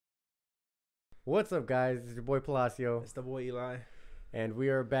What's up, guys? It's your boy Palacio, It's the boy Eli. and we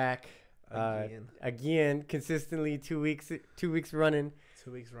are back Again. again, consistently 2 weeks running.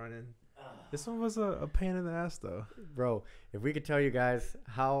 2 weeks running. This one was a pain in the ass, though. Bro, if we could tell you guys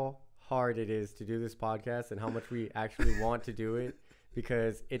how hard it is to do this podcast and how much we actually want to do it,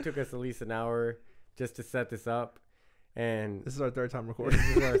 because it took us at least an hour just to set this up, and This is our third time recording.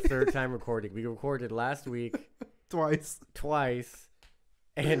 this is our third time recording. We recorded last week twice,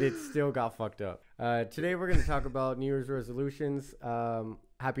 and it still got fucked up. Today we're going to talk about New Year's resolutions.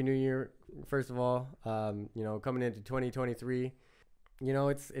 Happy New Year, first of all. Coming into 2023.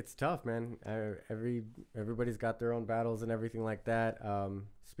 It's tough, man. Everybody's got their own battles and everything like that.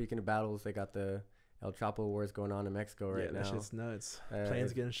 Speaking of battles, they got the El Chapo wars going on in Mexico right now. That shit's nuts.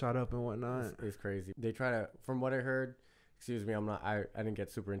 Planes getting shot up and whatnot. It's crazy. They try to, from what I heard, excuse me, I didn't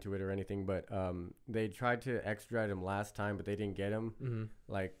get super into it or anything, but they tried to extradite him last time, but they didn't get him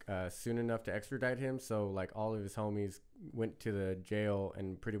soon enough to extradite him. So like all of his homies went to the jail,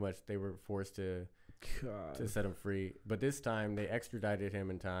 and pretty much they were forced to set him free. But this time they extradited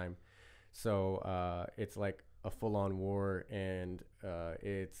him in time, so it's like a full-on war, and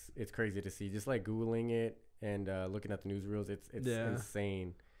it's crazy to see. Just like Googling it and looking at the newsreels, it's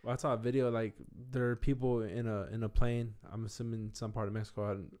insane. Well, I saw a video, like there are people in a plane. I'm assuming some part of Mexico.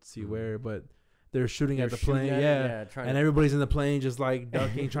 I didn't see where, but they're shooting at the plane. And everybody's in the plane just like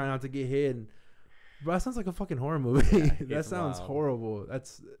ducking, trying not to get hit. Bro, that sounds like a fucking horror movie. That sounds wild. Horrible.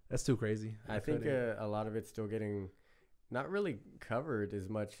 That's too crazy. I think a lot of it's still getting not really covered as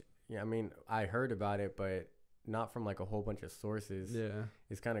much. Yeah, I mean, I heard about it, but not from like a whole bunch of sources. Yeah,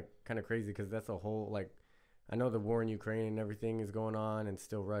 it's kind of crazy because that's a whole like. I know the war in Ukraine and everything is going on, and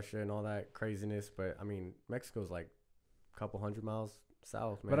still Russia and all that craziness, but I mean, Mexico's like a couple hundred miles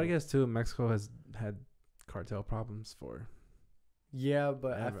south, man. But I guess too, Mexico has had cartel problems for. Yeah,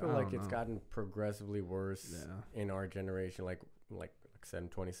 but I feel like it's gotten progressively worse in our generation. Like I said, I'm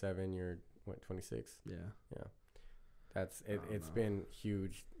 27. You're what, 26? Yeah. That's it. It's been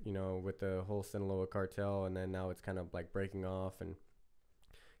huge, with the whole Sinaloa cartel, and then now it's kind of like breaking off, and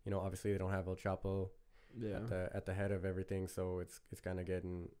obviously they don't have El Chapo. At the head of everything, so it's kind of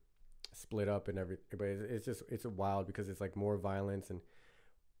getting split up and everything. But it's wild because it's like more violence, and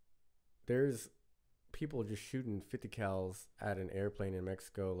there's people just shooting 50 cals at an airplane in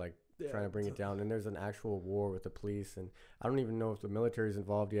Mexico, like trying to bring it down. And there's an actual war with the police, and I don't even know if the military is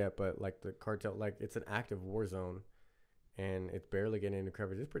involved yet, but like the cartel, like it's an active war zone, and it's barely getting into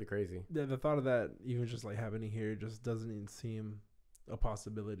coverage. It's pretty crazy. Yeah, the thought of that even just like happening here just doesn't even seem a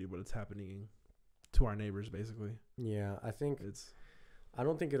possibility, but it's happening to our neighbors, basically. Yeah, I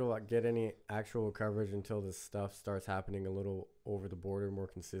don't think it'll get any actual coverage until this stuff starts happening a little over the border more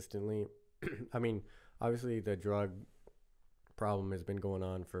consistently. I mean, obviously the drug problem has been going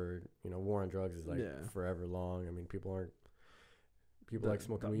on for, war on drugs is like forever long. I mean, people like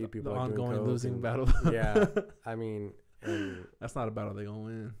smoking weed, people like doing coke, losing battle. Yeah, I mean, that's not a battle they're gonna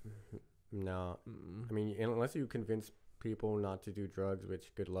win. No, I mean, unless you convince people not to do drugs,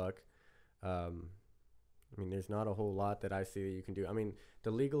 which good luck. I mean, there's not a whole lot that I see that you can do. I mean,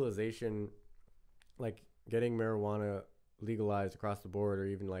 the legalization, like getting marijuana legalized across the board, or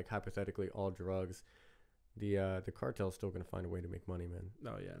even like hypothetically all drugs, the cartel's still gonna find a way to make money, man.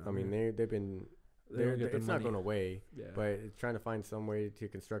 Oh yeah. I mean, it's not going away, but it's trying to find some way to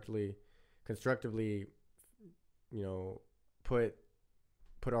constructively, put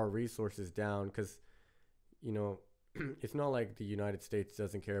our resources down, because, it's not like the United States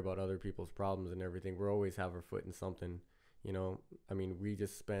doesn't care about other people's problems and everything. We're always have our foot in something, I mean, we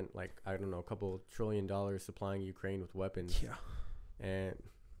just spent like, I don't know, a couple $1 trillion supplying Ukraine with weapons. Yeah. And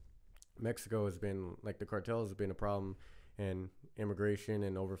Mexico has been, like, the cartels have been a problem, and immigration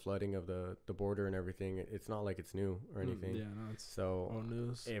and overflooding of the border and everything. It's not like it's new or anything. It's so old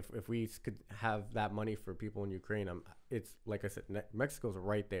news. If we could have that money for people in Ukraine, it's like I said, Mexico's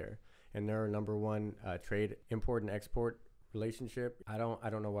right there. And they're our number one trade, import and export relationship. I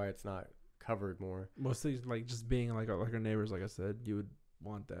don't know why it's not covered more. Mostly like just being like our neighbors. Like I said, you would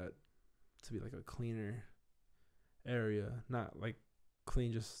want that to be like a cleaner area, not like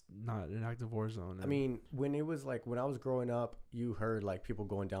clean, just not an active war zone. I mean, when I was growing up, you heard like people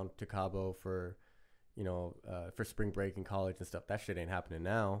going down to Cabo for, for spring break in college and stuff. That shit ain't happening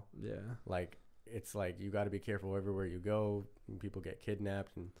now. Yeah. Like, it's like you got to be careful everywhere you go. And people get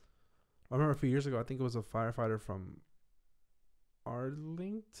kidnapped. And I remember a few years ago, I think it was a firefighter from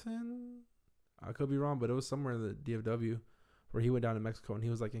Arlington. I could be wrong, but it was somewhere in the DFW where he went down to Mexico, and he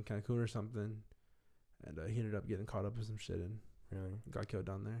was like in Cancun or something, and he ended up getting caught up in some shit and really got killed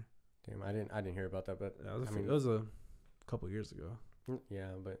down there. Damn, I didn't hear about that, but Yeah, it was a couple years ago.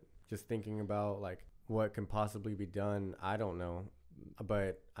 Yeah, but just thinking about like what can possibly be done, I don't know,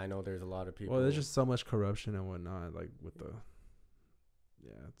 but I know there's a lot of people. Well, there's just so much corruption and whatnot, like with the.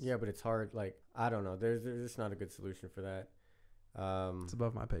 Yeah, but it's hard. Like I don't know. There's just not a good solution for that. It's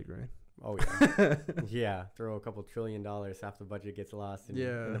above my pay grade. Oh yeah, yeah. Throw a couple $1 trillion, half the budget gets lost in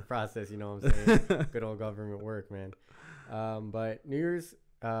the process. You know what I'm saying? Good old government work, man. But New Year's.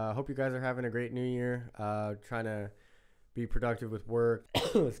 Hope you guys are having a great New Year. Trying to be productive with work.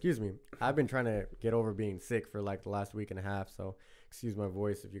 Excuse me. I've been trying to get over being sick for like the last week and a half. So excuse my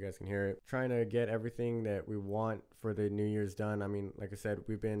voice if you guys can hear it. Trying to get everything that we want for the New Year's done. I mean, like I said,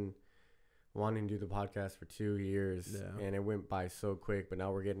 we've been wanting to do the podcast for 2 years, and it went by so quick, but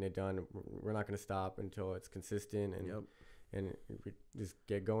now we're getting it done. We're not going to stop until it's consistent, and we just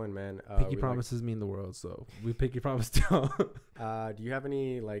get going, man. Pinky promises mean the world, so we pinky promise too. Do you have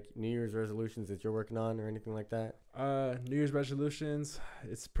any like New Year's resolutions that you're working on or anything like that? New Year's resolutions,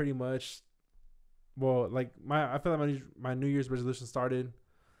 it's pretty much, well, like I feel like my New Year's resolution started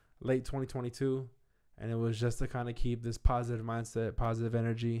late 2022. And it was just to kind of keep this positive mindset, positive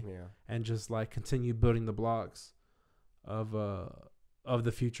energy, and just like continue building the blocks of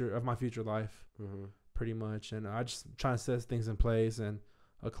the future, of my future life, pretty much. And I just trying to set things in place and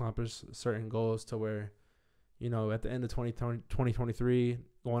accomplish certain goals to where, you know, at the end of 2023,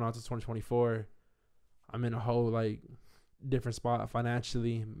 going on to 2024, I'm in a whole like different spot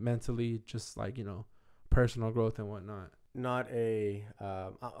financially, mentally, just like, you know, personal growth and whatnot. Not a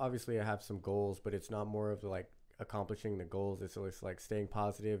obviously I have some goals, but it's not more of like accomplishing the goals. It's just like staying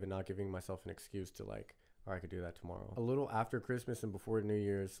positive and not giving myself an excuse to like, or I could do that tomorrow. A little after Christmas and before New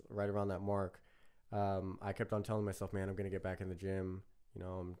Year's, right around that mark, I kept on telling myself, man, I'm gonna get back in the gym. You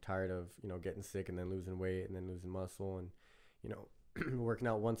know, I'm tired of, you know, getting sick and then losing weight and then losing muscle and, you know, working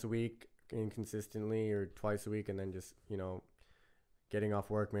out once a week inconsistently or twice a week and then just, you know, getting off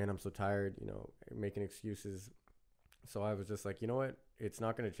work, man, I'm so tired, you know, making excuses. So I was just like, you know what? It's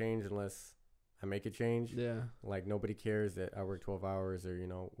not going to change unless I make it change. Yeah. Like nobody cares that I work 12 hours or, you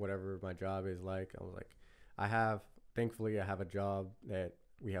know, whatever my job is like. I was like, thankfully I have a job that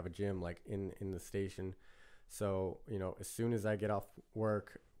we have a gym like in the station. So, you know, as soon as I get off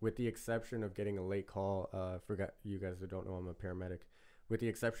work, with the exception of getting a late call, forgot you guys who don't know, I'm a paramedic. With the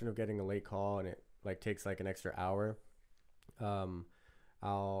exception of getting a late call and it like takes like an extra hour,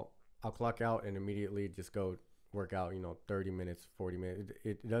 I'll clock out and immediately just go work out, you know, 30 minutes, 40 minutes.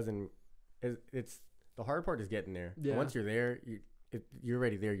 It's the hard part is getting there. Yeah. Once you're there, you're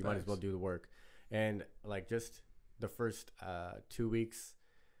already there. You might as well do the work. And like just the first 2 weeks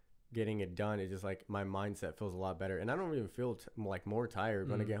getting it done, it's just like my mindset feels a lot better. And I don't even feel like more tired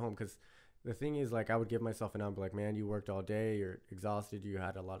when I get home. Because the thing is, like, I would give myself an hour, like, man, you worked all day. You're exhausted. You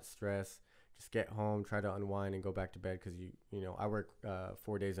had a lot of stress. Just get home, try to unwind and go back to bed. Because, you know, I work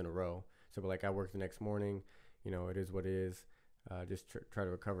 4 days in a row. So, but like, I work the next morning. You know, it is what it is. Just try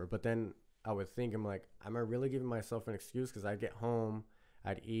to recover. But then I would think, I'm like, am I really giving myself an excuse? Because I'd get home,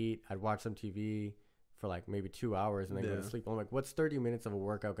 I'd eat, I'd watch some TV for like maybe 2 hours and then go to sleep. I'm like, what's 30 minutes of a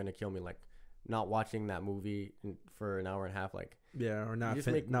workout going to kill me? Like not watching that movie for an hour and a half. Like, yeah, or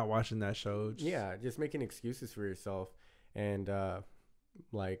not watching that show. Just making excuses for yourself. And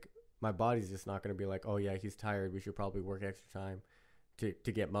like my body's just not going to be like, oh yeah, he's tired. We should probably work extra time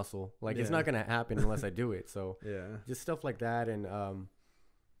to get muscle. Like it's not going to happen unless I do it. So just stuff like that. And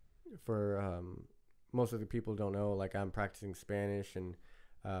for most of the people don't know, like I'm practicing Spanish and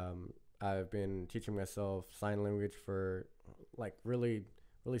I've been teaching myself sign language for like really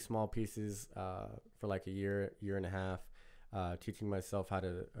small pieces for like a year and a half, teaching myself how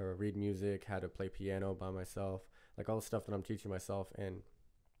to read music, how to play piano by myself, like all the stuff that I'm teaching myself. And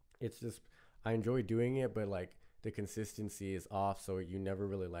it's just, I enjoy doing it, but like the consistency is off, so you never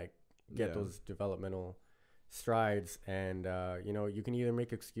really like get those developmental strides. And you know, you can either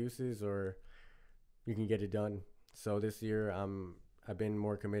make excuses or you can get it done. So this year I've been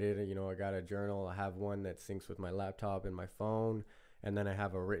more committed. You know, I got a journal. I have one that syncs with my laptop and my phone, and then I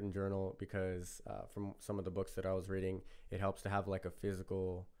have a written journal because from some of the books that I was reading, it helps to have like a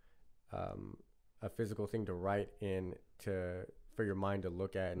physical thing to write in for your mind to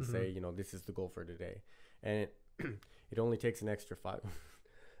look at and say, you know, this is the goal for today. And it only takes an extra 5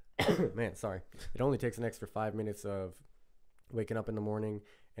 it only takes an extra 5 minutes of waking up in the morning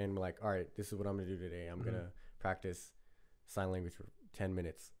and like, all right, this is what I'm gonna do today. I'm gonna practice sign language for 10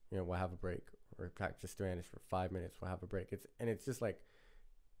 minutes. You know, we'll have a break. Or practice Spanish for 5 minutes. We'll have a break. It's just like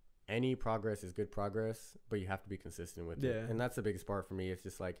any progress is good progress, but you have to be consistent with it. And that's the biggest part for me. It's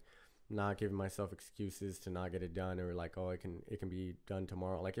just like not giving myself excuses to not get it done, or like, oh, it can be done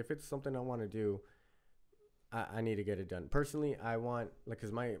tomorrow. Like if it's something I want to do, I need to get it done. Personally, I want, like,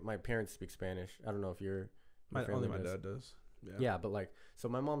 because my parents speak Spanish. I don't know if only my dad does. Yeah, but like, so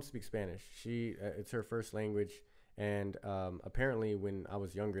my mom speaks Spanish. It's her first language, and apparently when I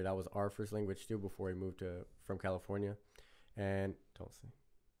was younger, that was our first language too before we moved from California. And don't say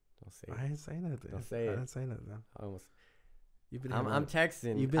it. I ain't saying nothing. Don't say it. I didn't say nothing. I almost. You've been I'm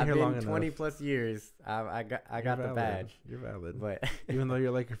texting. You've been here long enough. 20 plus years. I got the badge. You're valid. But even though you're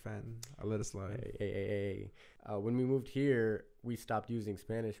a Laker fan, I let it slide. Hey. When we moved here, we stopped using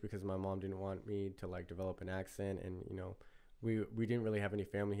Spanish because my mom didn't want me to like develop an accent, and we didn't really have any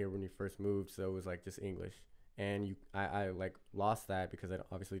family here when we first moved, so it was like just English. And I like lost that because I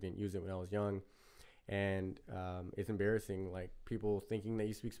obviously didn't use it when I was young, and it's embarrassing, like people thinking that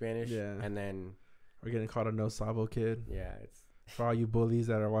you speak Spanish, and then we're getting called a no sabo kid. Yeah, it's for all you bullies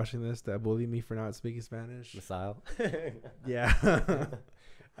that are watching this that bully me for not speaking Spanish. Missile. Yeah.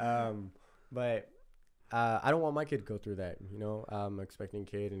 But I don't want my kid to go through that. I'm expecting a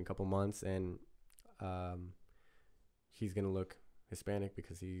kid in a couple months, and he's gonna look Hispanic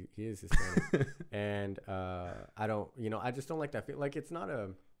because he is Hispanic. And I just don't like that feel. Like it's not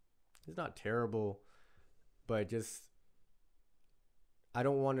terrible, but just I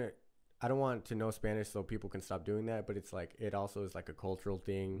don't want to know Spanish so people can stop doing that, but it's like it also is like a cultural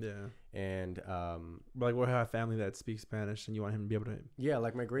thing. Yeah. And like we'll have family that speaks Spanish and you want him to be able to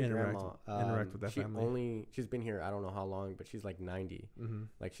like my great grandma interact with that family. She's been here I don't know how long, but she's like 90. Mm-hmm.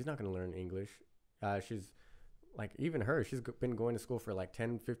 Like she's not going to learn English. She's like, even her, she's been going to school for like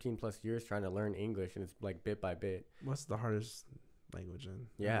 10, 15 plus years trying to learn English, and it's like bit by bit. What's the hardest language in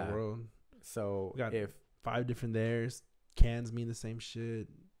the world? So we got if 5 different theirs, cans mean the same shit.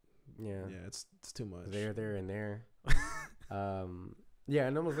 Yeah, it's too much. There and there.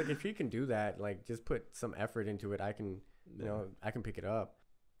 And almost like if you can do that, like just put some effort into it, I can I can pick it up.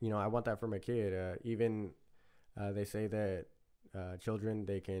 I want that for my kid. Even they say that children,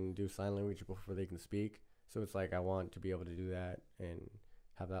 they can do sign language before they can speak. So it's like I want to be able to do that and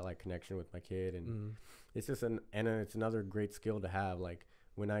have that like connection with my kid, and it's just it's another great skill to have. Like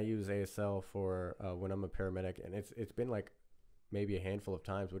when I use ASL for when I'm a paramedic, and it's been like maybe a handful of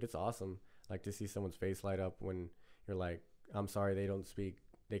times, but it's awesome like to see someone's face light up when you're like, I'm sorry, they don't speak,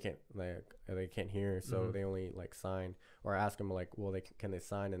 they can't hear, so they only like sign, or ask them like, well, can they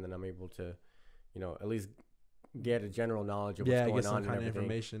sign, and then I'm able to at least get a general knowledge of what's going on and everything,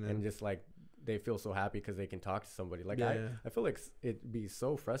 information, and just like they feel so happy because they can talk to somebody. Like I feel like it'd be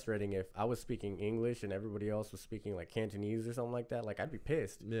so frustrating if I was speaking English and everybody else was speaking like Cantonese or something like that. Like I'd be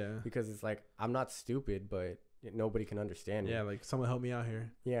pissed. Yeah. Because it's like I'm not stupid, but nobody can understand me. Yeah, like someone help me out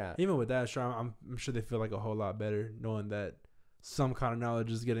here. Yeah. Even with that, sure, I'm sure they feel like a whole lot better knowing that some kind of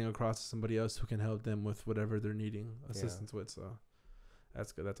knowledge is getting across to somebody else who can help them with whatever they're needing assistance with. So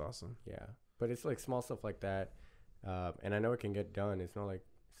that's good. That's awesome. Yeah. But it's like small stuff like that. And I know it can get done. It's not like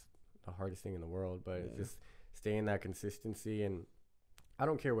the hardest thing in the world, but it's just staying that consistency. And I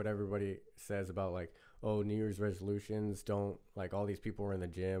don't care what everybody says about like, oh, New Year's resolutions, don't like all these people are in the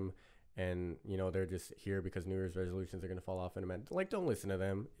gym and they're just here because New Year's resolutions are going to fall off in a minute. Like, don't listen to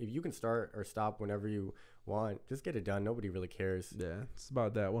them. If you can start or stop whenever you want, just get it done. Nobody really cares. Yeah, it's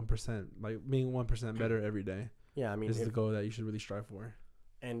about that 1%, like being 1% better every day. Yeah, I mean, is the goal that you should really strive for.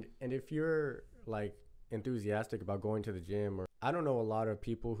 And if you're like enthusiastic about going to the gym, or I don't know a lot of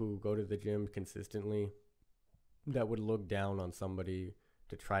people who go to the gym consistently that would look down on somebody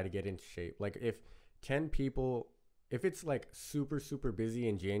to try to get into shape. Like if 10 people, if it's like super, super busy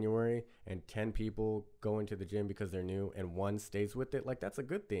in January and 10 people go into the gym because they're new and one stays with it, like that's a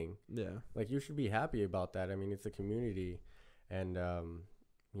good thing. Yeah. Like you should be happy about that. I mean, it's a community, and,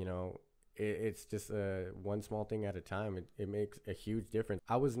 it's just one small thing at a time. It makes a huge difference.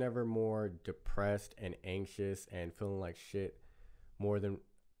 I was never more depressed and anxious and feeling like shit more than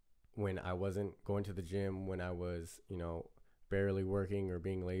when I wasn't going to the gym, when I was, barely working or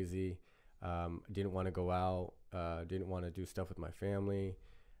being lazy, didn't want to go out, didn't want to do stuff with my family,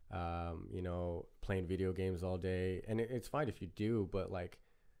 playing video games all day. And it's fine if you do, but like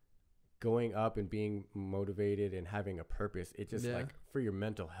going up and being motivated and having a purpose, it just like for your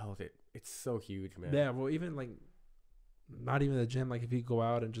mental health, it's so huge, man. Yeah, well, even like not even the gym, like if you go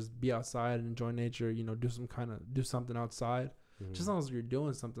out and just be outside and enjoy nature, do something outside, just as long as you're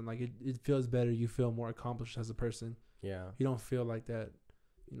doing something, like it feels better. You feel more accomplished as a person. Yeah. You don't feel like that,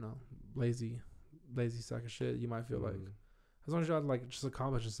 lazy sack of shit. You might feel like as long as you're like just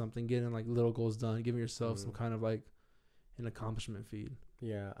accomplishing something, getting like little goals done, giving yourself some kind of like an accomplishment feed.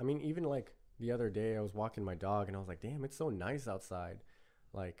 Yeah. I mean, even like the other day I was walking my dog and I was like, damn, it's so nice outside.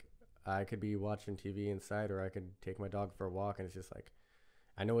 Like I could be watching TV inside, or I could take my dog for a walk, and it's just like,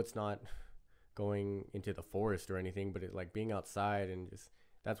 I know it's not going into the forest or anything, but it like being outside and just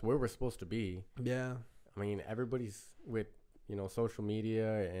that's where we're supposed to be. Yeah. I mean, everybody's with, you know, social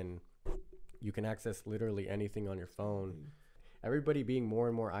media, and you can access literally anything on your phone. Everybody being more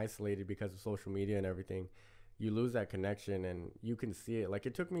and more isolated because of social media and everything, you lose that connection, and you can see it. Like,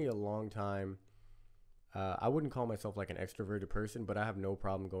 it took me a long time. I wouldn't call myself like an extroverted person, but I have no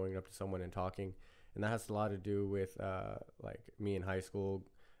problem going up to someone and talking. And that has a lot to do with like me in high school.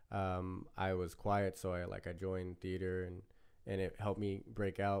 I was quiet, so I joined theater, and it helped me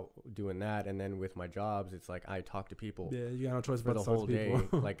break out doing that. And then with my jobs, it's like I talk to people. Yeah, you got no choice for but the to whole day.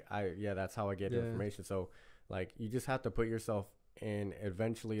 Like that's how I get Yeah. information. So like you just have to put yourself in.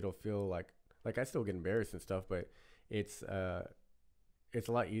 Eventually, it'll feel like I still get embarrassed and stuff, but it's a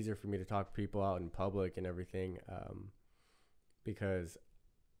lot easier for me to talk to people out in public and everything, because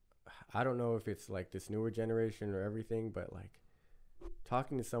I don't know if it's like this newer generation or everything, but like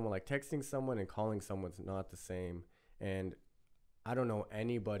talking to someone, like texting someone and calling someone's not the same. And I don't know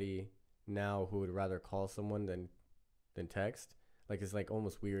anybody now who would rather call someone than text. Like, it's like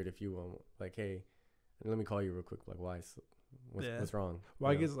almost weird if you like, hey, let me call you real quick. Like, why? What's wrong?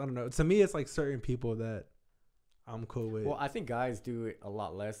 Well, I guess I don't know. To me, it's like certain people that I'm cool with. Well, I think guys do it a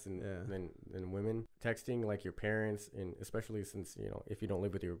lot less than women. Texting like your parents, and especially since, you know, if you don't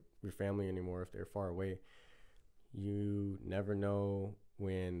live with your family anymore, if they're far away, you never know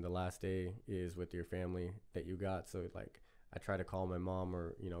when the last day is with your family that you got. So like, I try to call my mom,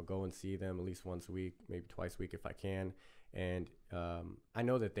 or, you know, go and see them at least once a week, maybe twice a week if I can. And I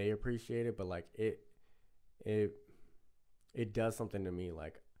know that they appreciate it, but like it does something to me.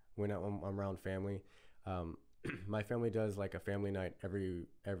 Like when I'm around family, my family does like a family night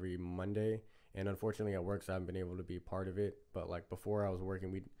every Monday, and unfortunately at work, so I haven't been able to be part of it. But like before I was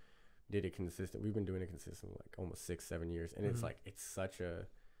working, we did it consistent. We've been doing it consistent like almost 6-7 years, and it's like, it's such a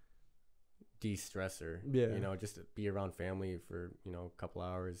de-stressor. Yeah, you know, just to be around family for, you know, a couple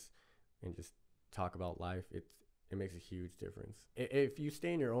hours and just talk about life. It makes a huge difference. If you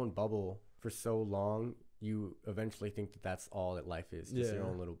stay in your own bubble for so long, you eventually think that that's all that life is, just your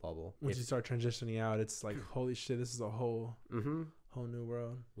own little bubble. Once you start transitioning out, it's like, holy shit, this is a whole new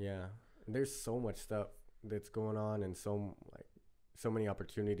world. Yeah, and there's so much stuff that's going on, and so many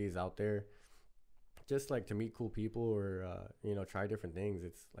opportunities out there, just like to meet cool people, or you know, try different things.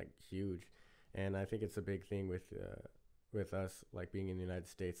 It's like huge. And I think it's a big thing with us, like being in the United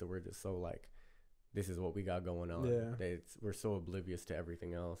States, that we're just so like, this is what we got going on. Yeah, we're so oblivious to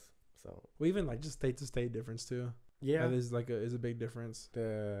everything else. So well, even like just state to state difference too. Yeah, that is like is a big difference.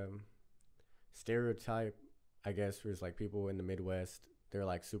 The stereotype, I guess, was like people in the Midwest, they're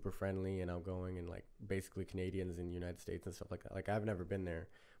like super friendly and outgoing, and like basically Canadians in the United States and stuff like that. Like, I've never been there,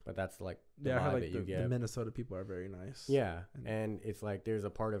 but that's like the vibe that you get. The Minnesota people are very nice. Yeah, and it's like there's a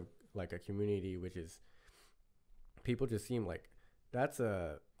part of like a community which is, people just seem like that's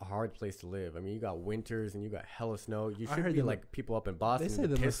a hard place to live. I mean, you got winters and you got hella snow. You should be like people up in Boston. They say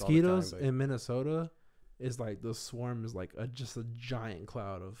the mosquitoes in Minnesota is like, the swarm is like just a giant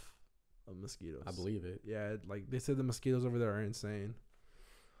cloud of mosquitoes. I believe it. Yeah, like they said the mosquitoes over there are insane.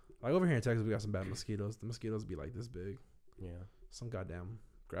 Like over here in Texas, we got some bad mosquitoes. The mosquitoes be like this big. Yeah. Some goddamn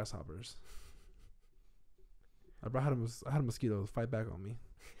grasshoppers. I had a mosquito fight back on me.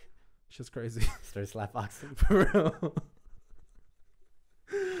 Shit's crazy. Start slap boxing. For real.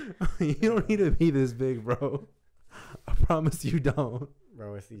 You don't need to be this big, bro. I promise you don't.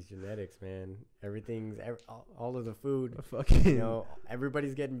 Bro, it's these genetics, man. All of the food. Fucking, you know,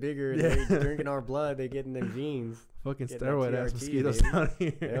 everybody's getting bigger. Yeah. They're drinking our blood. They're getting them genes. Fucking steroid ass mosquitoes down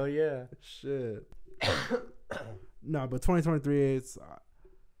here. Hell yeah. Shit. No, but 2023,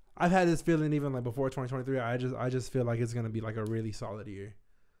 I've had this feeling even like before 2023. I just feel like it's gonna be like a really solid year.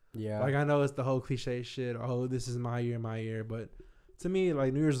 Yeah. Like, I know it's the whole cliche shit. Oh, this is my year, but to me,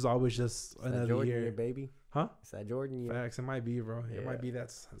 like, New Year's is always just another Jordan year, baby. Huh? Is that Jordan year? Facts. It might be, bro. Yeah. It might be.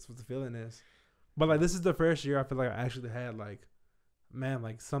 That's what the feeling is. But like, this is the first year I feel like I actually had like, man,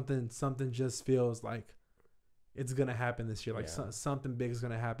 like something just feels like it's gonna happen this year. Like something big is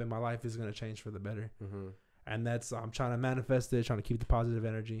gonna happen. My life is gonna change for the better. Mm-hmm. And that's, I'm trying to manifest it, trying to keep the positive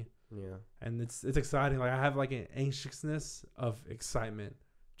energy. Yeah. And it's exciting. Like, I have like an anxiousness of excitement,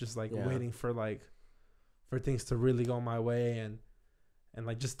 just like waiting for things to really go my way, and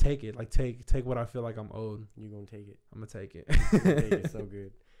like just take it. Like take what I feel like I'm owed. You gonna take it? I'm gonna take it. Take it so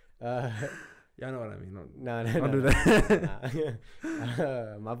good. Yeah, I know what I mean. Don't do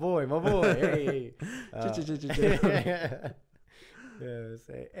that. My boy. Hey.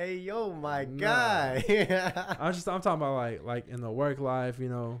 Say, hey, yo, my guy. I'm talking about like in the work life, you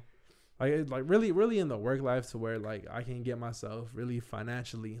know, like really in the work life, to where like I can get myself really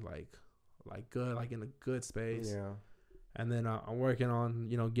financially like like good, like in a good space. Yeah. And then I'm working on,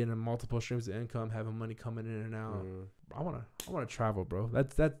 you know, getting multiple streams of income, having money coming in and out. I wanna travel, bro.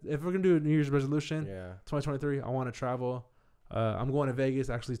 That's if we're gonna do a New Year's resolution, 2023, I want to travel. I'm going to Vegas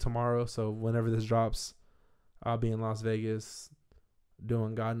actually tomorrow, so whenever this drops, I'll be in Las Vegas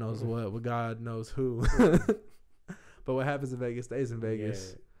doing God knows what with God knows who. But what happens in Vegas stays in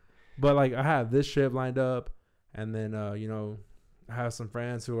Vegas. Yeah. But like I have this trip lined up, and then you know, I have some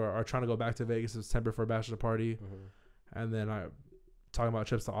friends who are trying to go back to Vegas in September for a bachelor party. And then I talking about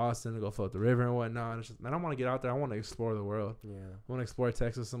trips to Austin to go float the river and whatnot. It's just, man, I want to get out there. I want to explore the world. Yeah. I want to explore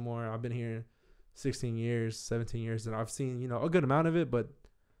Texas some more. I've been here 16 years, 17 years, and I've seen, you know, a good amount of it, but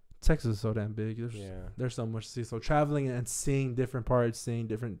Texas is so damn big. There's so much to see. So traveling and seeing different parts, seeing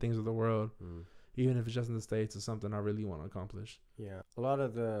different things of the world, even if it's just in the States, is something I really want to accomplish. Yeah. A lot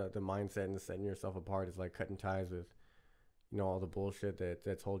of the mindset and setting yourself apart is like cutting ties with, you know, all the bullshit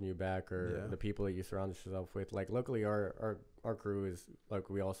that's holding you back, or the people that you surround yourself with. Like, luckily our crew is like,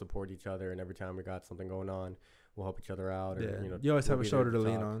 we all support each other, and every time we got something going on, we'll help each other out. Or, you know, you always have a shoulder to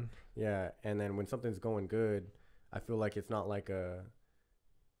lean on. Yeah. And then when something's going good, I feel like it's not like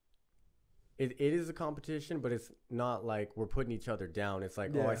it is a competition, but it's not like we're putting each other down. It's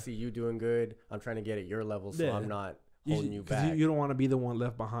like, oh, I see you doing good, I'm trying to get at your level, so I'm not holding you back. You don't want to be the one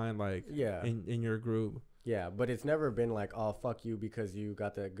left behind, like, in your group. Yeah, but it's never been like, oh, fuck you because you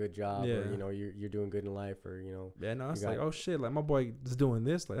got that good job, or, you know, you're doing good in life, or, you know. Yeah, no, it's like, oh, shit, like, my boy is doing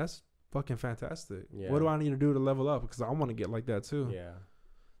this. Like, that's fucking fantastic. Yeah. What do I need to do to level up? Because I want to get like that, too. Yeah.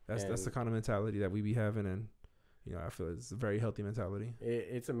 That's the kind of mentality that we be having, and, you know, I feel it's a very healthy mentality.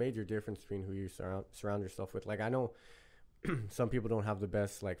 It's a major difference between who you surround yourself with. Like, I know some people don't have the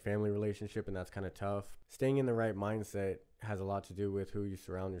best, like, family relationship, and that's kind of tough. Staying in the right mindset has a lot to do with who you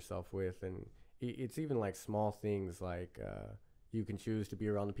surround yourself with, and it's even like small things, like you can choose to be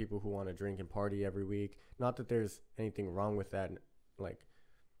around the people who want to drink and party every week. Not that there's anything wrong with that, like,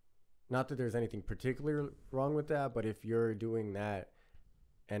 not that there's anything particularly wrong with that, but if you're doing that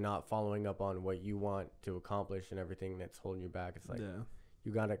and not following up on what you want to accomplish and everything that's holding you back, it's like,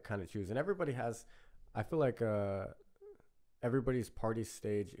 you got to kind of choose. And everybody has, I feel like everybody's party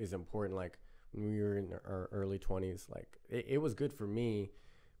stage is important. Like, when we were in our early 20s, like, it was good for me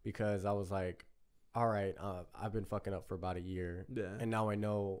because I was like, all right, I've been fucking up for about a year. Yeah. And now I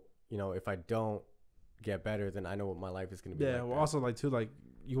know, you know, if I don't get better, then I know what my life is going to be. Yeah. Like, well, also, like, too, like,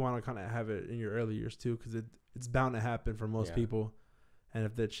 you want to kind of have it in your early years, too, because it's bound to happen for most people. And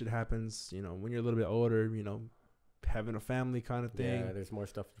if that shit happens, you know, when you're a little bit older, you know, having a family kind of thing. Yeah, there's more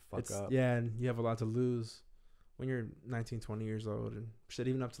stuff to fuck up. Yeah, and you have a lot to lose when you're 19, 20 years old. And shit,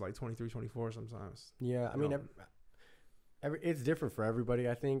 even up to, like, 23, 24 sometimes. Yeah, I mean, it's different for everybody,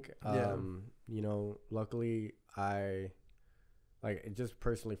 I think. You know, luckily, just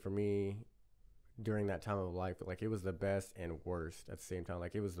personally for me, during that time of life, like, it was the best and worst at the same time.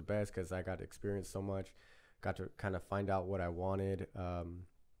 Like, it was the best because I got to experience so much, got to kind of find out what I wanted.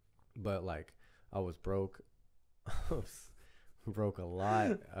 But, like, I was broke. I was broke a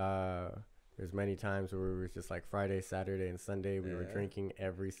lot. There's many times where we were just like Friday, Saturday, and Sunday. We were drinking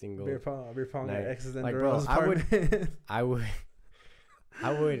every single beer pong night. Exes and like, bro, I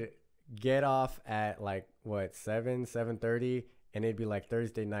would get off at like 7:30, and it'd be like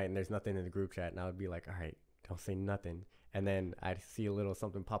Thursday night, and there's nothing in the group chat, and I would be like, all right, don't say nothing. And then I'd see a little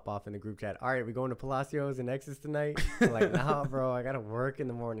something pop off in the group chat. All right, we going to Palacios and Exes tonight? I'm like, nah, bro, I gotta work in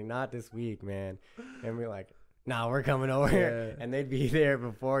the morning, not this week, man. And we're like, nah, we're coming over here. And they'd be there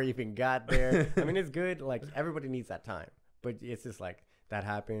before you even got there. I mean, it's good. Like, everybody needs that time. But it's just like, that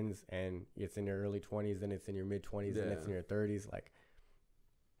happens, and it's in your early 20s, then it's in your mid-20s, and it's in your 30s. Like,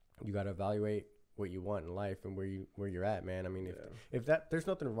 you got to evaluate what you want in life and where you're at, man. I mean, if there's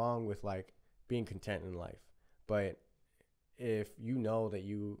nothing wrong with, like, being content in life. But if you know that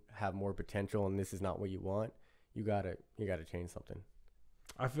you have more potential and this is not what you want, you gotta change something.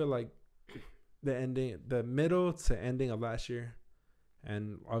 I feel like the middle to ending of last year,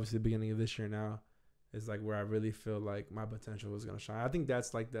 and obviously the beginning of this year now, is like where I really feel like my potential is gonna shine. I think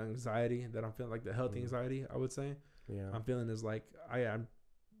that's like the anxiety that I'm feeling, like the healthy anxiety, I would say. Yeah. I'm feeling is like I'm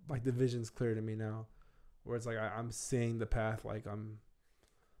like the vision's clear to me now, where it's like I'm seeing the path like I'm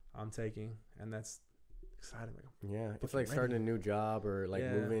taking, and that's exciting. Like, yeah, it's like starting a new job or like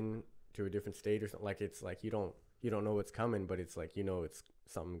moving to a different state or something. Like, it's like you don't know what's coming, but it's like, you know, it's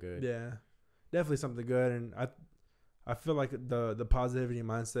something good. Yeah, definitely something good. And I feel like the positivity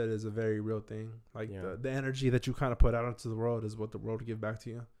mindset is a very real thing. Like the energy that you kind of put out into the world is what the world will give back to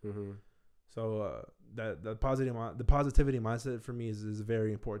you. Mm-hmm. So the positivity mindset for me is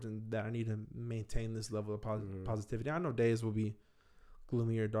very important. That I need to maintain this level of positivity. I know days will be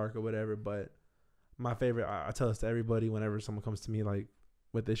gloomy or dark or whatever. But my favorite, I tell this to everybody whenever someone comes to me like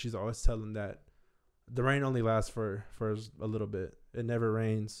with issues. I always tell them that the rain only lasts for a little bit. It never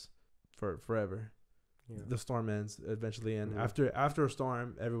rains for forever. Yeah. The storm ends eventually, and after a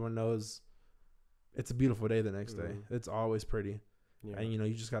storm, everyone knows it's a beautiful day the next day. It's always pretty. Yeah. And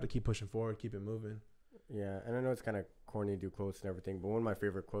you just got to keep pushing forward, keep it moving. Yeah, and I know it's kind of corny to do quotes and everything, but one of my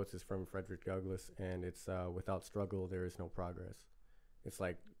favorite quotes is from Frederick Douglass, and it's without struggle there is no progress. It's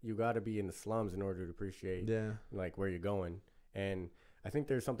like you got to be in the slums in order to appreciate like where you're going. And I think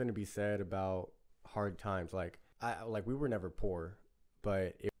there's something to be said about hard times. Like we were never poor,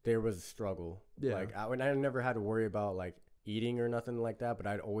 but there was a struggle. Yeah. Like I never had to worry about like eating or nothing like that, but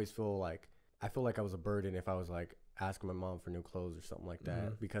I'd always feel like I was a burden if I was like asking my mom for new clothes or something like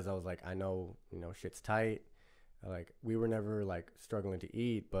that, because I was like, I know, shit's tight. Like we were never like struggling to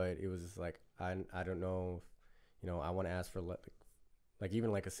eat, but it was just like, I don't know if, I want to ask for like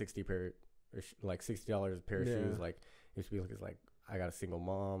even like a $60 pair of shoes. Like it used to be like I got a single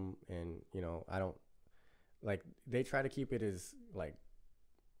mom, and I don't like, they try to keep it as like,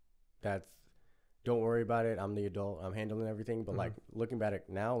 don't worry about it, I'm the adult, I'm handling everything. But like looking back at it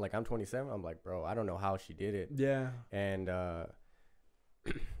now, like I'm 27, I'm like, bro, I don't know how she did it. Yeah. And I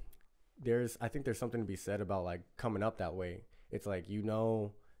think there's something to be said about like coming up that way. It's like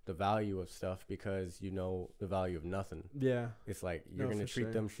the value of stuff because the value of nothing. Yeah. It's like you're gonna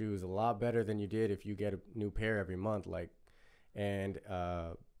treat them shoes a lot better than you did if you get a new pair every month. Like, and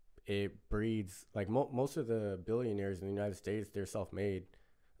it breeds like most of the billionaires in the United States, they're self-made.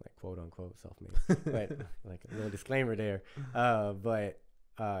 Like quote unquote self-made, but like a little disclaimer there. But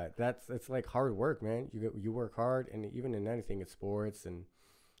it's like hard work, man. You work hard, and even in anything, it's sports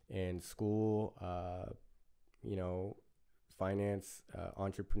and school, finance,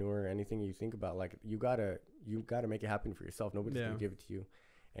 entrepreneur, anything you think about. Like you gotta make it happen for yourself. Nobody's gonna give it to you.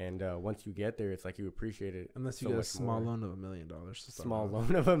 And once you get there, it's like you appreciate it. Unless you get a small loan of $1 million. Small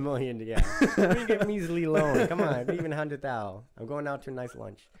loan of $1 million, yeah. You get measly loan. Come on, even 100,000. I'm going out to a nice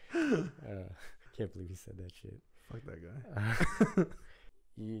lunch. Can't believe you said that shit. Fuck that guy.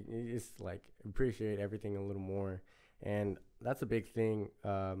 You just like appreciate everything a little more, and that's a big thing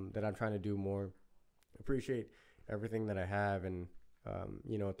that I'm trying to do more. Appreciate everything that I have, and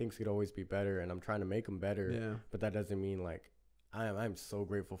things could always be better, and I'm trying to make them better. Yeah. But that doesn't mean like. I'm so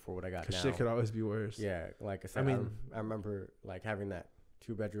grateful for what I got now. Shit could always be worse. Yeah, like I said, I remember like having that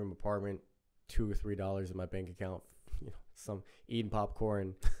 2-bedroom apartment, $2 or $3 in my bank account, some eating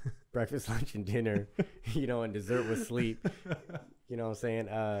popcorn, breakfast, lunch, and dinner, and dessert with sleep. You know what I'm saying?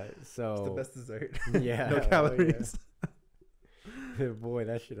 So it's the best dessert. Yeah, no calories. Boy,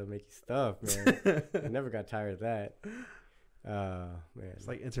 that shit'll make you stuff, man. I never got tired of that. Man, it's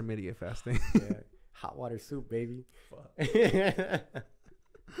like intermediate fasting. Yeah. Hot water soup, baby. Fuck.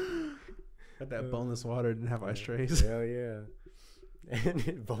 Got that boneless water, didn't have ice trays. Hell yeah.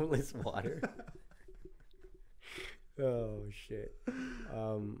 And boneless water. Oh shit.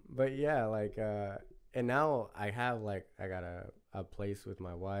 But yeah, like and now I got a place with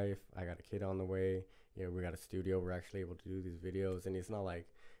my wife. I got a kid on the way. We got a studio. We're actually able to do these videos, and it's not like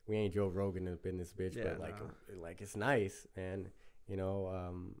we ain't Joe Rogan up in this bitch, but like it's nice, and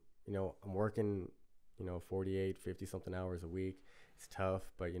I'm working 48, 50 something hours a week. It's tough,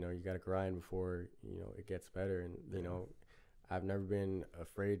 but you got to grind before it gets better. And I've never been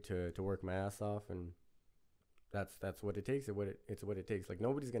afraid to work my ass off, and that's what it takes. It's what it takes. Like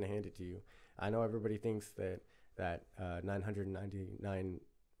nobody's gonna hand it to you. I know everybody thinks that 999,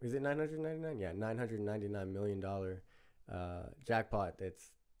 is it 999? Yeah, $999 million jackpot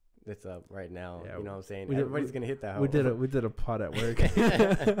that's up right now. Yeah, you know what I'm saying? Everybody's gonna hit that. We did a pod at work.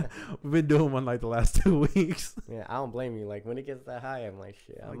 We've been doing one like the last 2 weeks. Yeah, I don't blame you. Like when it gets that high, I'm like,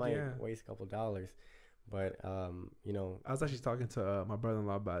 shit, I might waste a couple dollars. But I was actually talking to my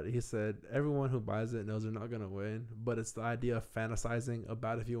brother-in-law about it. He said everyone who buys it knows they're not gonna win, but it's the idea of fantasizing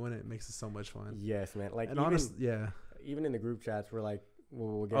about if you win it makes it so much fun. Yes, man. Like, and even in the group chats, we're like,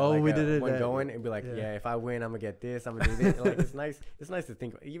 we'll get we did one going and be like, yeah, if I win, I'm gonna get this, I'm gonna do this. Like it's nice to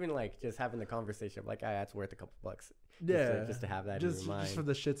think, even like just having the conversation of like, that's worth a couple bucks. Yeah, just to have that in your mind, just for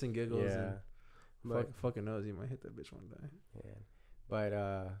the shits and giggles. Yeah, but fucking knows, you might hit that bitch one day. Yeah,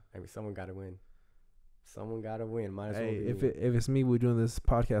 but someone gotta win. Someone gotta win. Might as well. If it's me, we're doing this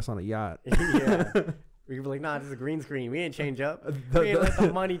podcast on a yacht. Yeah. We can be like, nah, this is a green screen. We ain't change up. We ain't let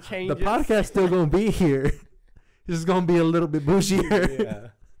the money change. The podcast still gonna be here. It's just gonna be a little bit bougier. Yeah.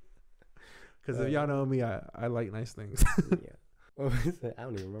 Because if y'all know me, I like nice things. Yeah. What was it? I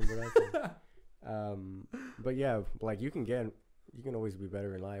don't even remember what I said. But yeah, like you can always be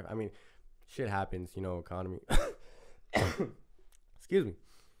better in life. I mean, shit happens, economy. Excuse excuse me,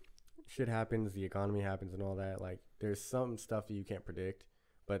 shit happens, the economy happens and all that. Like, there's some stuff that you can't predict,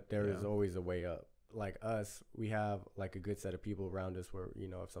 but there is always a way up. Like us, we have like a good set of people around us where, you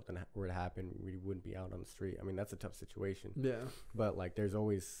know, if something were to happen, we wouldn't be out on the street. I mean, that's a tough situation. Yeah. But like, there's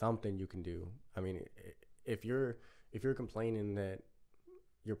always something you can do. I mean, if you're complaining that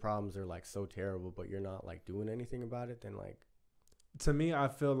your problems are like so terrible, but you're not like doing anything about it, then like, to me, I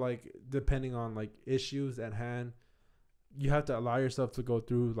feel like depending on like issues at hand, you have to allow yourself to go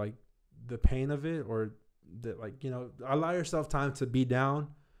through like the pain of it, or the, like, you know, allow yourself time to be down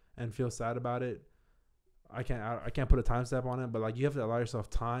and feel sad about it. I can't put a time step on it, but like, you have to allow yourself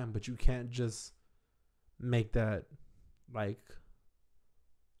time, but you can't just make that like,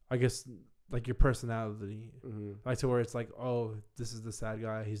 I guess, like your personality, like to where it's like, oh, this is the sad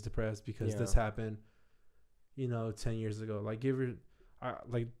guy, he's depressed because this happened, you know, 10 years ago. Like,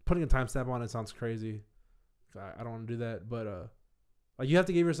 like putting a time stamp on it sounds crazy. I don't want to do that, but like, you have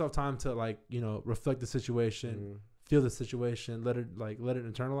to give yourself time to, like, you know, reflect the situation, feel the situation, let it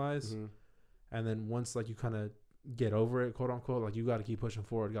internalize. And then once like you kind of get over it, quote unquote, like, you got to keep pushing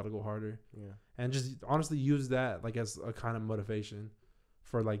forward, got to go harder. Yeah. And just honestly use that like as a kind of motivation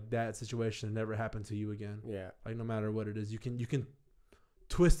for like that situation to never happen to you again. Yeah. Like, no matter what it is, you can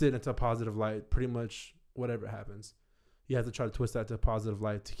twist it into a positive light. Pretty much whatever happens, you have to try to twist that to a positive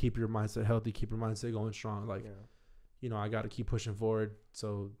light to keep your mindset healthy, keep your mindset going strong. Like, you know, I got to keep pushing forward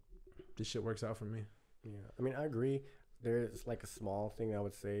so this shit works out for me. Yeah. I mean, I agree. There's like a small thing I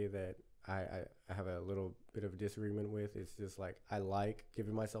would say that I have a little bit of a disagreement with. It's just like, I like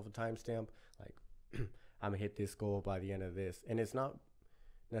giving myself a timestamp. Like, I'm gonna hit this goal by the end of this, and it's not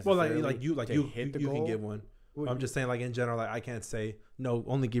necessarily you can give one. Well, I'm just saying, like, in general, like, I can't say no,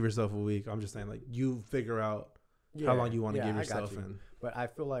 only give yourself a week. I'm just saying, like, you figure out how long you want to give yourself. But I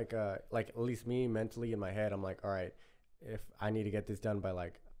feel like at least me mentally in my head, I'm like, all right, if I need to get this done by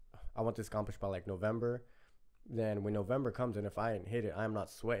like, I want this accomplished by like November. Then when November comes, and if I didn't hit it, I'm not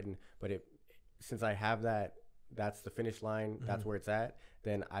sweating. But since I have that's the finish line, that's where it's at,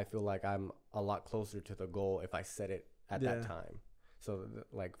 then I feel like I'm a lot closer to the goal if I set it at that time. So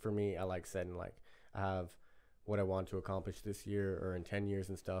like, for me, I like setting, like, I have what I want to accomplish this year or in 10 years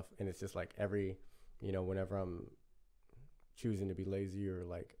and stuff. And it's just like every, you know, whenever I'm choosing to be lazy or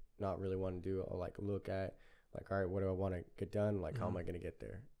like not really want to do, I'll like look at like, all right, what do I want to get done? Like, how am I going to get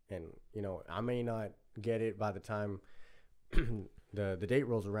there? And, you know, I may not get it by the time the date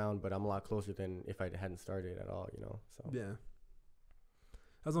rolls around, but I'm a lot closer than if I hadn't started at all, you know? So yeah,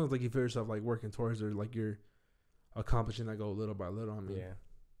 as long as like you feel yourself like working towards, or like you're accomplishing that goal little by little. I mean,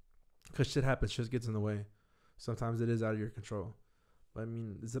 because shit happens, shit gets in the way. Sometimes it is out of your control, but I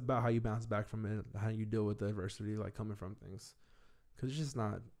mean, it's about how you bounce back from it, how you deal with the adversity, like coming from things. Because it's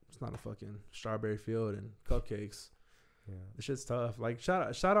not a fucking strawberry field and cupcakes. Yeah, the shit's tough. Like,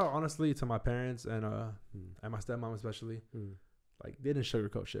 shout out honestly to my parents and my stepmom especially. Like, they didn't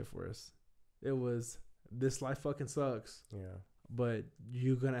sugarcoat shit for us. It was, this life fucking sucks. Yeah. But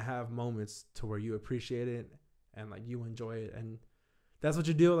you're gonna have moments to where you appreciate it and like you enjoy it, and that's what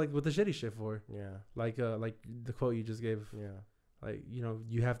you deal like with the shitty shit for. Yeah. Like the quote you just gave. Yeah. Like, you know,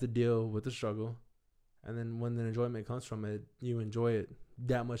 you have to deal with the struggle, and then when the enjoyment comes from it, you enjoy it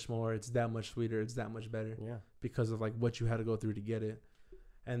that much more. It's that much sweeter. It's that much better. Yeah. Because of like what you had to go through to get it,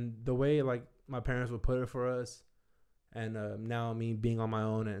 and the way like my parents would put it for us, and now me being on my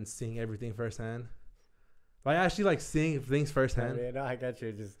own and seeing everything firsthand, like actually like seeing things firsthand. Yeah, no, I got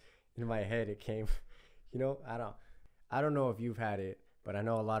you. Just in my head, it came. You know, I don't know if you've had it, but I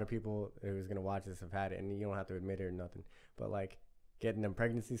know a lot of people who's gonna watch this have had it, and you don't have to admit it or nothing. But like getting them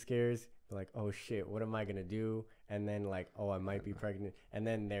pregnancy scares, like, oh shit, what am I gonna do? And then like, oh, I might be pregnant, and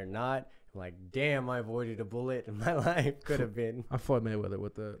then they're not. I'm like, damn, I avoided a bullet, and my life could have been. I fought Mayweather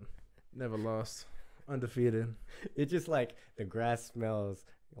with that. Never lost, undefeated. It's just like the grass smells.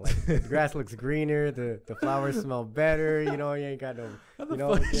 Like, the grass looks greener, the flowers smell better. You know, you ain't got no. How the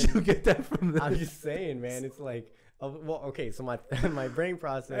fuck did you get that from this? I'm just saying, man. It's like, well, okay. So my brain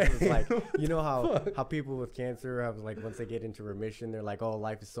process is like, you know how people with cancer have like once they get into remission, they're like, oh,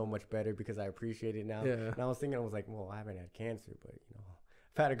 life is so much better because I appreciate it now. Yeah. And I was thinking, I was like, well, I haven't had cancer, but you know,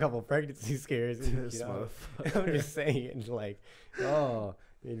 I've had a couple of pregnancy scares. And, you know, I'm just saying, like, oh.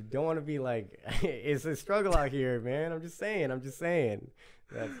 You don't want to be like, it's a struggle out here, man. I'm just saying. I'm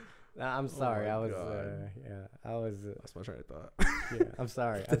sorry. I was, that's my train of thought. Yeah, I'm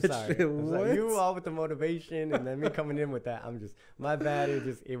sorry. You all with the motivation, and then me coming in with that. My bad.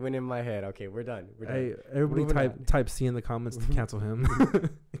 It went in my head. Okay, we're done. Hey, everybody type C in the comments to cancel him.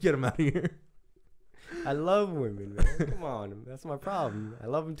 Get him out of here. I love women, man. Come on, that's my problem. I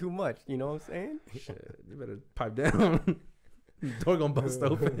love them too much. You know what I'm saying? Shit, you better pipe down. Door gonna bust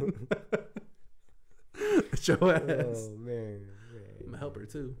open. Show ass. Oh man. I'm gonna help her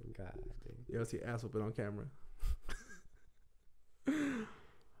too. God. You'll see ass whooping on camera.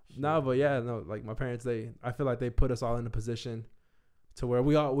 No, but yeah, no, like my parents, I feel like they put us all in a position to where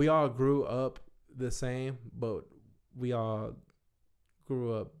we all grew up the same, but we all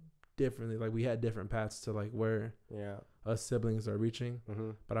grew up differently. Like we had different paths to like where us siblings are reaching.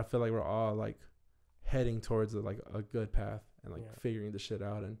 Mm-hmm. But I feel like we're all like heading towards a good path and like figuring the shit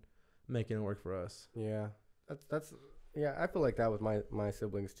out and making it work for us. Yeah, that's I feel like that with my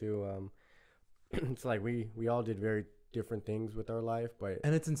siblings too. It's like we all did very different things with our life,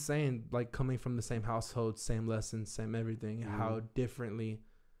 and it's insane, like coming from the same household, same lessons, same everything, how differently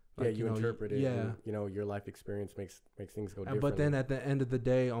like, you interpret it. And, your life experience makes things go different. But then at the end of the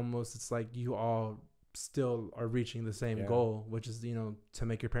day, almost it's like you all still are reaching the same goal, which is to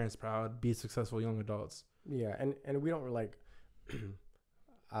make your parents proud, be successful young adults. And we don't like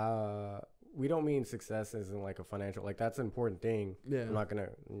we don't mean success as in like a financial, like that's an important thing. I'm not gonna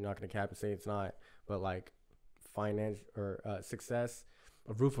cap and say it's not, but like financial or success,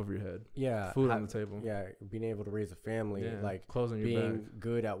 a roof over your head, food on the table, being able to raise a family, like clothes on your being back,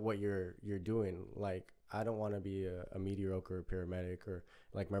 good at what you're doing. Like I don't want to be a mediocre paramedic, or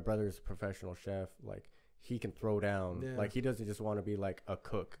like my brother's a professional chef, like he can throw down, like he doesn't just want to be like a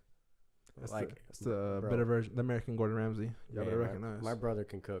cook. That's like the better version, the American Gordon Ramsay. You gotta recognize. My brother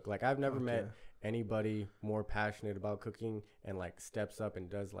can cook. Like I've never met anybody more passionate about cooking and like steps up and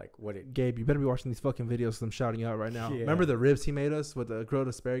does like what it. Gabe, you better be watching these fucking videos. I'm shouting you out right now. Remember the ribs he made us with the grilled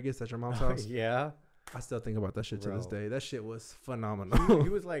asparagus at your mom's house? Yeah. I still think about that shit to this day. That shit was phenomenal. He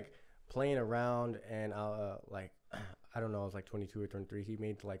was like playing around and like. I don't know, I was like 22 or 23. He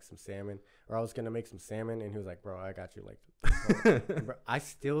made like some salmon, or I was going to make some salmon, and he was like, bro, I got you. Like, bro, I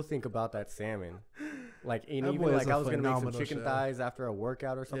still think about that salmon. Like, and even like I was going to make some chicken thighs after a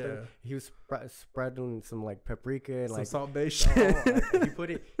workout or something. He was spreading some like paprika and some like salt-based shit.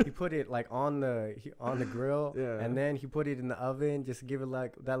 He put it like on the grill, and then he put it in the oven just to give it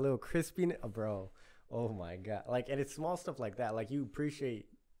like that little crispiness. Bro, oh my God. Like, and it's small stuff like that. Like, you appreciate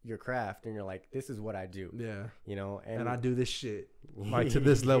your craft and you're like, this is what I do, and I do this shit like to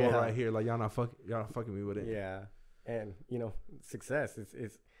this level right here, like y'all not fucking me with it. And success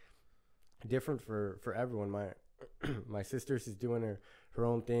it's different for everyone. My sister, she's doing her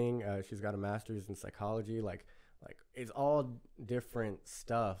own thing. She's got a master's in psychology. Like it's all different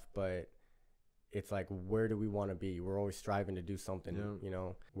stuff, but it's like, where do we want to be? We're always striving to do something.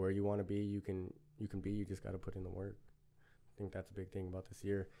 Where you want to be, you can be. You just got to put in the work. I think that's a big thing about this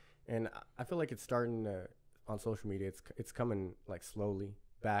year, and I feel like it's starting to, on social media, it's coming like slowly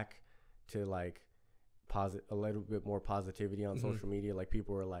back to like a little bit more positivity on social media. Like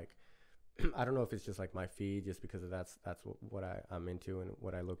people are like, I don't know if it's just like my feed, just because of that's what I'm into and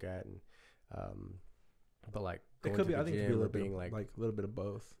what I look at, and but like it could be, I think it could be a little bit like a little bit of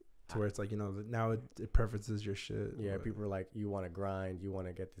both. To where it's like, now it preferences your shit. Yeah, people are like, you want to grind, you want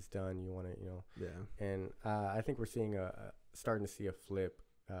to get this done, you want to, And I think we're seeing starting to see a flip,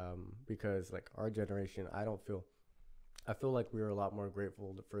 because like our generation, I feel like we were a lot more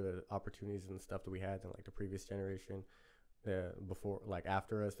grateful for the opportunities and stuff that we had than like the previous generation, before, like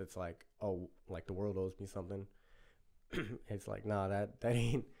after us. It's like, oh, like the world owes me something. It's like, nah, that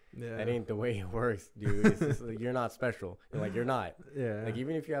ain't. That ain't the way it works, dude. It's just, like, you're not special. You're not. Like,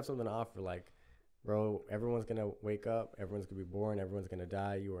 even if you have something to offer, like, bro, everyone's gonna wake up, everyone's gonna be born, everyone's gonna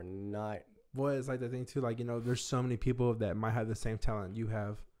die. You are not. Boy, it's like the thing too. Like, there's so many people that might have the same talent you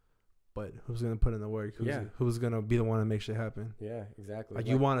have, but who's gonna put in the work? Who's gonna be the one to make shit happen? Yeah, exactly. Like,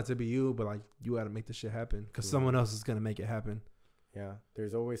 you want it to be you, but like you got to make the shit happen because someone else is gonna make it happen. Yeah,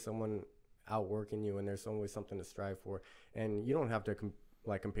 there's always someone outworking you, and there's always something to strive for, and you don't have to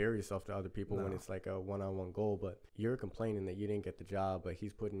compare yourself to other people when it's like a one-on-one goal. But you're complaining that you didn't get the job, but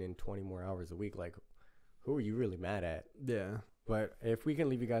he's putting in 20 more hours a week. Like, who are you really mad at? But if we can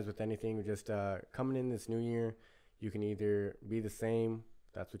leave you guys with anything, just coming in this new year, you can either be the same,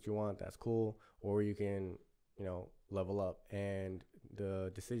 that's what you want, that's cool, or you can level up, and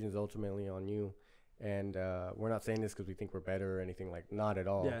the decision is ultimately on you. And we're not saying this because we think we're better or anything, like, not at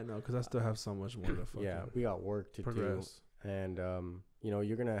all. Because I still have so much more to fucking we got work to progress. Do. And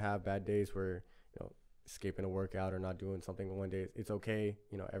you're gonna have bad days where skipping a workout or not doing something one day, it's okay.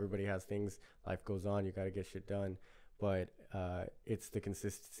 Everybody has things, life goes on, you got to get shit done, but it's the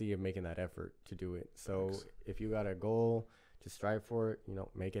consistency of making that effort to do it. So if you got a goal, just strive for it,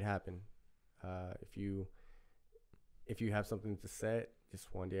 make it happen. If you have something to set,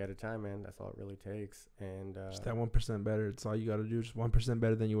 just one day at a time, man. That's all it really takes. And just that 1% better. It's all you got to do. Just 1%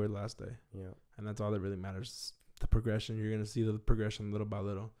 better than you were last day. Yeah. And that's all that really matters. the progression. You're gonna see the progression little by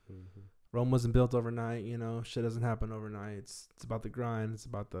little. Mm-hmm. Rome wasn't built overnight. You know, shit doesn't happen overnight. It's about the grind. It's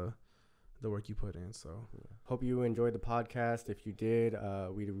about the work you put in. So hope you enjoyed the podcast. If you did,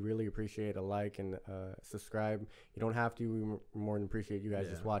 we'd really appreciate a like and subscribe. You don't have to. We more than appreciate you guys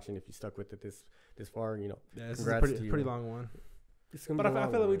just watching. If you stuck with it this far, you know, this is a pretty long one. But I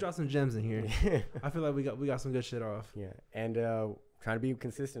feel like we dropped some gems in here. I feel like we got some good shit off. Yeah, and trying to be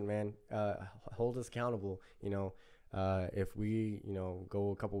consistent, man. Hold us accountable. You know, if we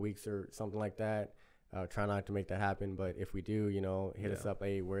go a couple weeks or something like that. Try not to make that happen, but if we do, hit us up.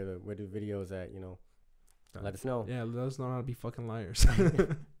 Hey, where the videos at? Let us know. Yeah, let us know how to be fucking liars.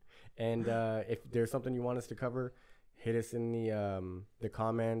 And if there's something you want us to cover, hit us in the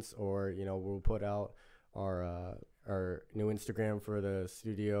comments, or we'll put out our new Instagram for the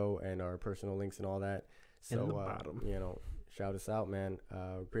studio and our personal links and all that. So in the bottom. Shout us out, man.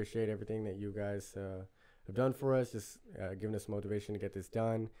 Appreciate everything that you guys have done for us. Just giving us motivation to get this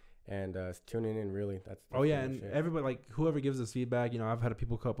done. And tuning in, really. That's and everybody, like, whoever gives us feedback, I've had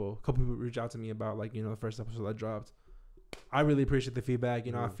couple people reach out to me about, like, the first episode that dropped. I really appreciate the feedback.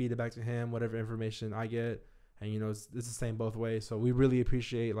 I feed it back to him, whatever information I get, and it's the same both ways. So we really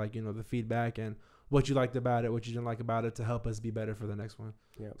appreciate, like, the feedback and what you liked about it, what you didn't like about it, to help us be better for the next one.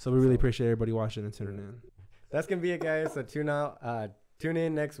 Yeah. So we really appreciate everybody watching and tuning in. That's gonna be it, guys. So tune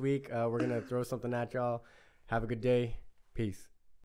in next week. We're gonna throw something at y'all. Have a good day. Peace.